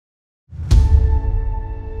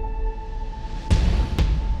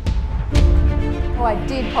Oh, I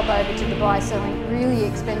did pop over to Dubai selling really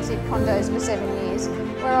expensive condos for 7 years,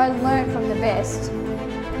 where I learnt from the best.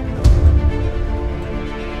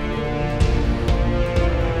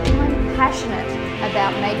 I'm passionate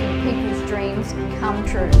about making people's dreams come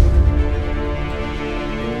true.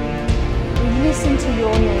 We listen to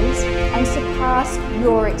your needs and surpass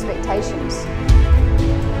your expectations.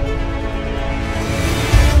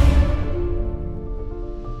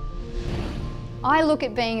 I look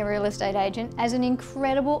at being a real estate agent as an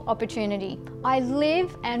incredible opportunity. I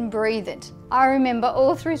live and breathe it. I remember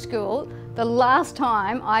all through school, the last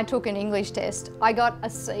time I took an English test, I got a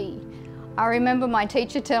C. I remember my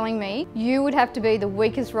teacher telling me, you would have to be the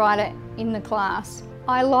weakest writer in the class.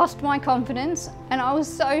 I lost my confidence and I was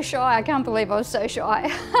so shy. I can't believe I was so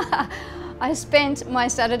shy. I spent my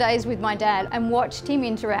Saturdays with my dad and watched him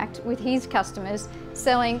interact with his customers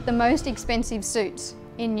selling the most expensive suits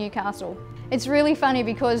in Newcastle. It's really funny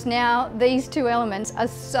because now these two elements are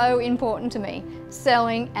so important to me,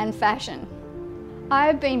 selling and fashion. I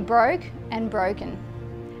have been broke and broken,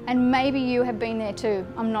 and maybe you have been there too,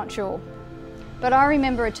 I'm not sure. But I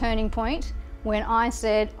remember a turning point when I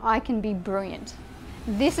said, I can be brilliant.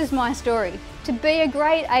 This is my story. To be a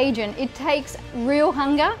great agent, it takes real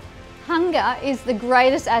hunger. Hunger is the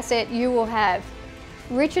greatest asset you will have.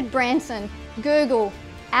 Richard Branson, Google,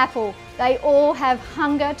 Apple, they all have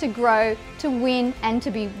hunger to grow, to win, and to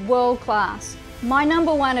be world class. My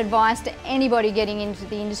number one advice to anybody getting into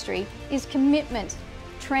the industry is commitment,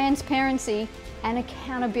 transparency, and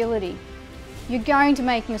accountability. You're going to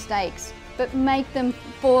make mistakes, but make them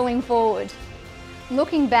falling forward.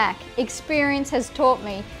 Looking back, experience has taught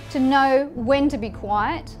me to know when to be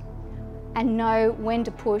quiet and know when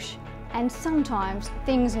to push, and sometimes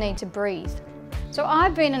things need to breathe. So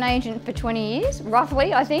I've been an agent for 20 years,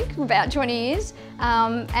 roughly, I think, about 20 years,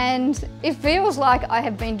 and it feels like I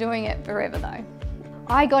have been doing it forever though.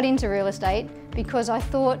 I got into real estate because I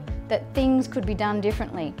thought that things could be done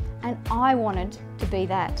differently, and I wanted to be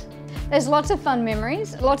that. There's lots of fun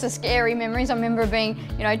memories, lots of scary memories. I remember being,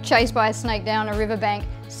 chased by a snake down a riverbank,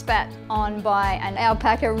 spat on by an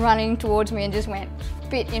alpaca running towards me and just went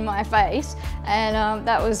spit in my face, and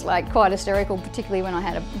that was like quite hysterical, particularly when I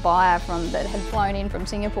had a buyer that had flown in from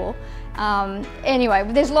Singapore. Anyway,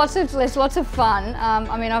 there's lots of fun.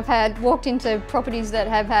 I mean, I've walked into properties that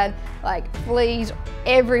have had like fleas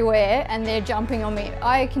everywhere, and they're jumping on me.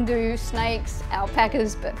 I can do snakes,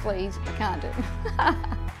 alpacas, but fleas I can't do.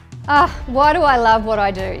 Why do I love what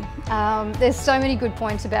I do? There's so many good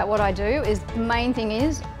points about what I do. The main thing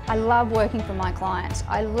is I love working for my clients.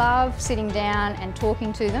 I love sitting down and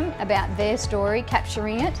talking to them about their story,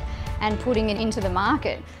 capturing it and putting it into the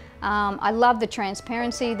market. I love the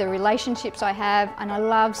transparency, the relationships I have, and I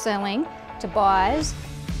love selling to buyers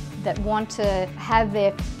that want to have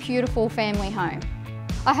their beautiful family home.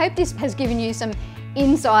 I hope this has given you some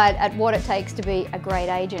insight at what it takes to be a great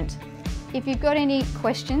agent. If you've got any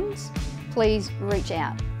questions, please reach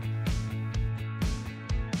out.